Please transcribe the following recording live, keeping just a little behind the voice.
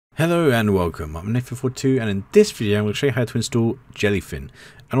Hello and welcome, I'm Nathan42 and in this video I'm going to show you how to install Jellyfin,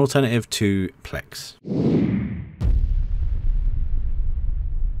 an alternative to Plex.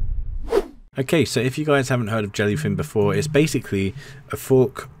 Okay, so if you guys haven't heard of Jellyfin before, it's basically a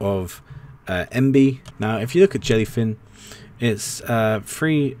fork of MB. Now if you look at Jellyfin, it's a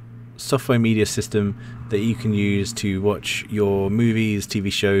free software media system that you can use to watch your movies,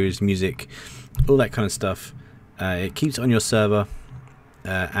 TV shows, music, all that kind of stuff. It keeps it on your server.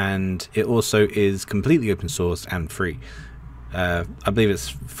 And it also is completely open source and free. I believe it's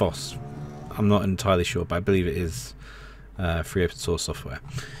FOSS. I'm not entirely sure, but I believe it is free open source software.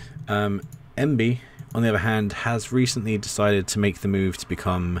 MB, on the other hand, has recently decided to make the move to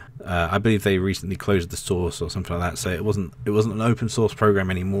become. I believe they recently closed the source or something like that, so it wasn't an open source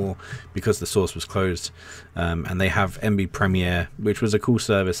program anymore because the source was closed. And they have MB Premier, which was a cool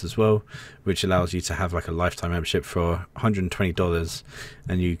service as well, which allows you to have like a lifetime membership for $120,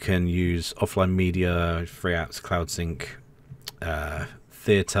 and you can use offline media, free apps, cloud sync,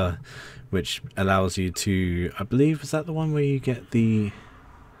 theater, which allows you to. I believe, is that the one where you get the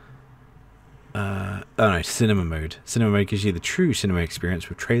oh no, cinema mode. Cinema mode gives you the true cinema experience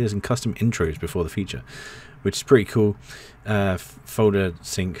with trailers and custom intros before the feature, which is pretty cool. Folder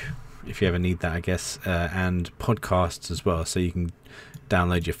sync, if you ever need that, I guess, and podcasts as well, so you can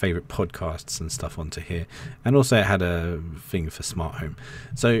download your favorite podcasts and stuff onto here. And also it had a thing for smart home.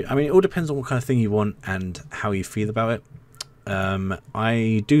 So I mean, it all depends on what kind of thing you want and how you feel about it.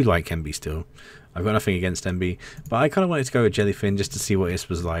 I do like MB still. I've got nothing against MB, but I kind of wanted to go with Jellyfin just to see what this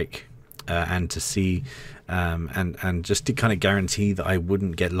was like. And to see and just to kind of guarantee that I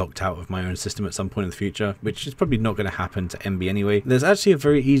wouldn't get locked out of my own system at some point in the future, which is probably not going to happen to MB anyway. There's actually a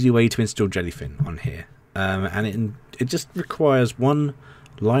very easy way to install Jellyfin on here, and it just requires one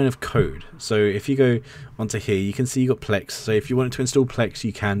line of code. So if you go onto here, you can see you got Plex. So if you wanted to install Plex,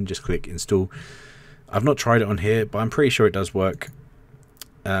 you can just click install. I've not tried it on here, but I'm pretty sure it does work,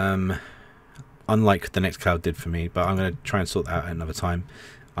 unlike the Nextcloud did for me, but I'm going to try and sort that out at another time.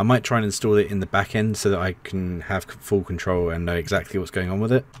 I might try and install it in the back end so that I can have full control and know exactly what's going on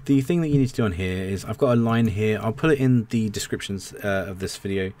with it. The thing that you need to do on here is, I've got a line here, I'll put it in the descriptions of this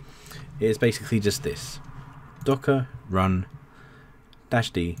video. It's basically just this: docker run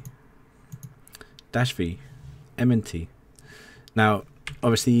 -d -v mnt. Now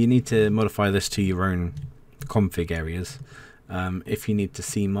obviously you need to modify this to your own config areas. If you need to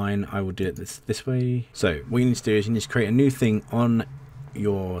see mine, I will do it this way. So what you need to do is you need to create a new thing on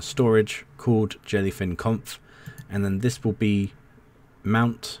your storage called jellyfin-conf, and then this will be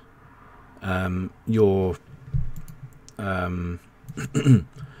mount your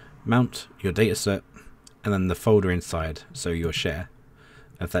mount your data set, and then the folder inside, so your share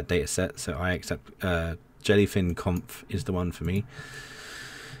of that data set. So I accept jellyfin-conf is the one for me,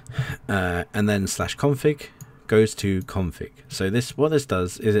 and then /config goes to config. So what this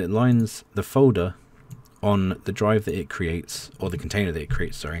does is it lines the folder on the drive that it creates, or the container that it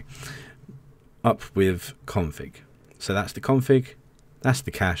creates, sorry, up with config. So that's the config, that's the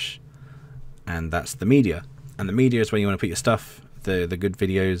cache, and that's the media. And the media is where you want to put your stuff, the good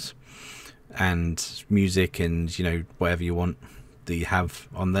videos and music and, you know, whatever you want that you have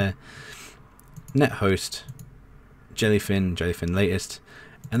on there. Nethost, Jellyfin, Jellyfin latest,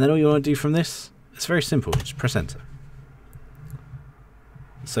 and then all you want to do from this, it's very simple, just press enter.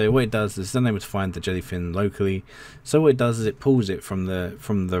 So what it does is it's unable to find the Jellyfin locally. So what it does is it pulls it from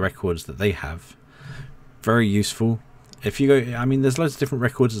the records that they have. Very useful. If you go, I mean, there's loads of different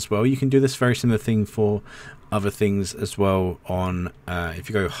records as well. You can do this very similar thing for other things as well on. If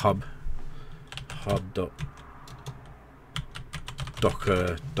you go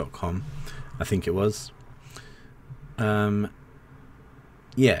hub.docker.com, I think it was.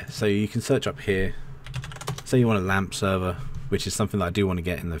 Yeah, so you can search up here. Say you want a LAMP server, which is something that I do want to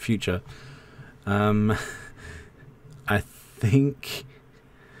get in the future. I think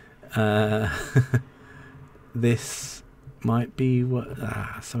this might be what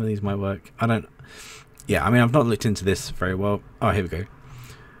some of these might work. I don't. Yeah, I mean, I've not looked into this very well. Oh, here we go.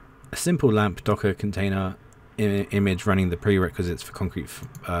 A simple LAMP Docker container image running the prerequisites for Concrete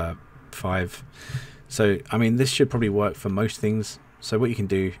 5. So I mean, this should probably work for most things. So what you can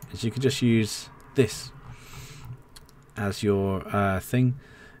do is you can just use this as your thing.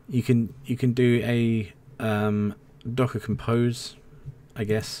 You can do a Docker compose, I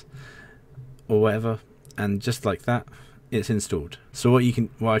guess, or whatever, and just like that, it's installed. So what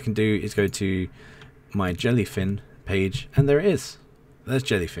I can do is go to my Jellyfin page, and there it is. There's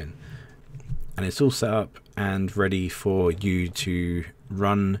Jellyfin, and it's all set up and ready for you to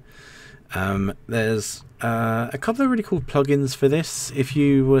run There's a couple of really cool plugins for this. If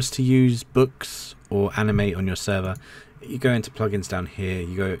you was to use books or animate on your server, you go into plugins down here.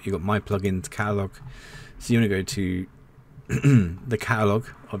 You got my plugins catalog. So you want to go to the catalog,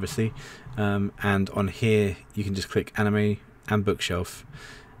 obviously, and on here you can just click anime and bookshelf,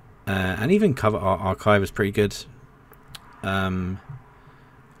 and even cover art archive is pretty good. I'm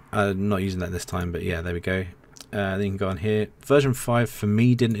not using that this time, but yeah, there we go. Then you can go on here. Version 5 for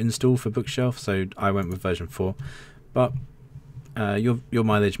me didn't install for bookshelf, so I went with version 4, but your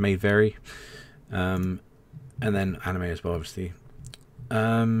mileage may vary. And then anime as well, obviously.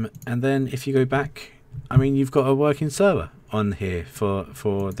 And then if you go back, I mean, you've got a working server on here for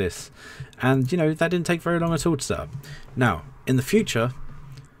this, and you know that didn't take very long at all to set up. Now in the future,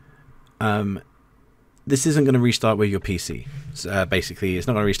 this isn't going to restart with your PC. Basically, it's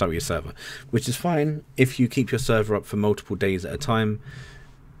not going to restart with your server, which is fine if you keep your server up for multiple days at a time.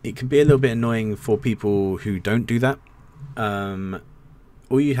 It can be a little bit annoying for people who don't do that.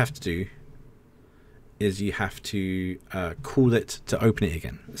 All you have to do is you have to call it to open it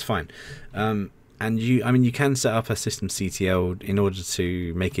again. It's fine. And you can set up a system CTL in order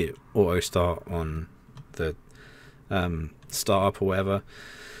to make it auto start on the startup or whatever.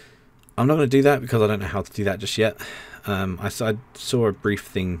 I'm not going to do that because I don't know how to do that just yet. I saw a brief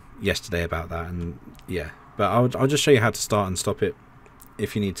thing yesterday about that, and yeah, but I'll just show you how to start and stop it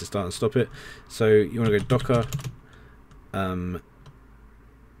if you need to start and stop it. So you want to go Docker.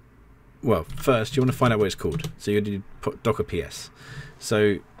 Well, first you want to find out what it's called. So you do put Docker PS.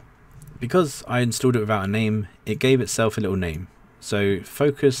 So because I installed it without a name, it gave itself a little name. So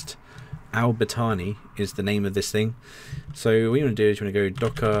Focused Al-Batani is the name of this thing. So what you want to do is you want to go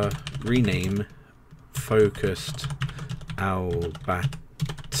Docker rename Focused Al-Batani,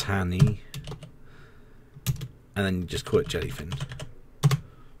 and then you just call it Jellyfin.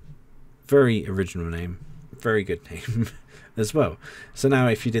 Very original name, very good name as well. So now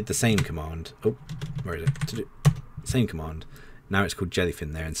if you did the same command, oh, where is it? Same command. Now it's called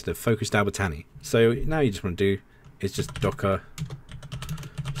Jellyfin there instead of Focused Al-Batani. So now you just want to do is just Docker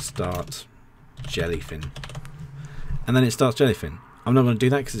start Jellyfin, and then it starts Jellyfin. I'm not going to do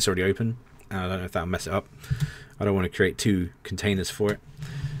that because it's already open, and I don't know if that'll mess it up. I don't want to create 2 containers for it.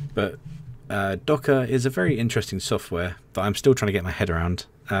 But Docker is a very interesting software that I'm still trying to get my head around,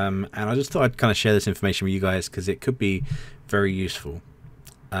 and I just thought I'd kind of share this information with you guys because it could be very useful.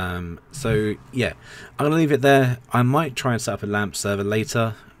 So yeah, I'm going to leave it there. I might try and set up a LAMP server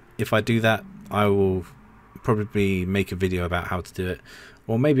later. If I do that, I will probably make a video about how to do it,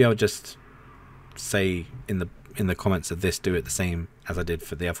 or maybe I'll just say in the comments of this, do it the same as I did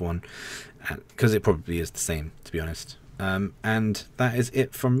for the other one, because it probably is the same, to be honest. And that is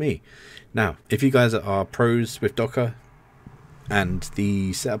it from me. Now, if you guys are pros with Docker and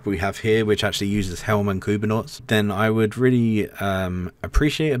the setup we have here, which actually uses Helm and Kubernetes, then I would really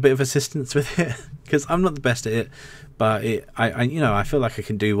appreciate a bit of assistance with it, because I'm not the best at it, but I feel like I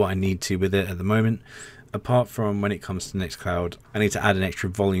can do what I need to with it at the moment. Apart from when it comes to Nextcloud, I need to add an extra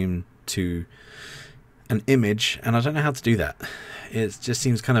volume to an image, and I don't know how to do that. It just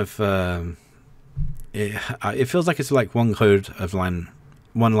seems kind of it feels like it's like one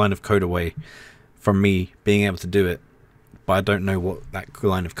line of code away from me being able to do it, but I don't know what that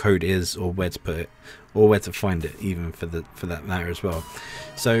line of code is, or where to put it, or where to find it, even for that matter as well.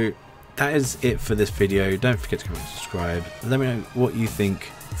 So that is it for this video. Don't forget to comment and subscribe. Let me know what you think.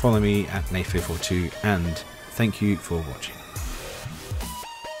 Follow me at Nathan42, and thank you for watching.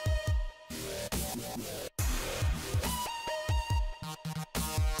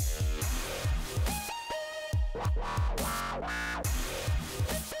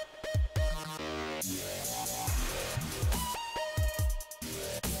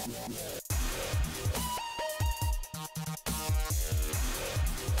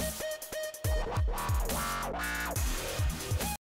 Wow.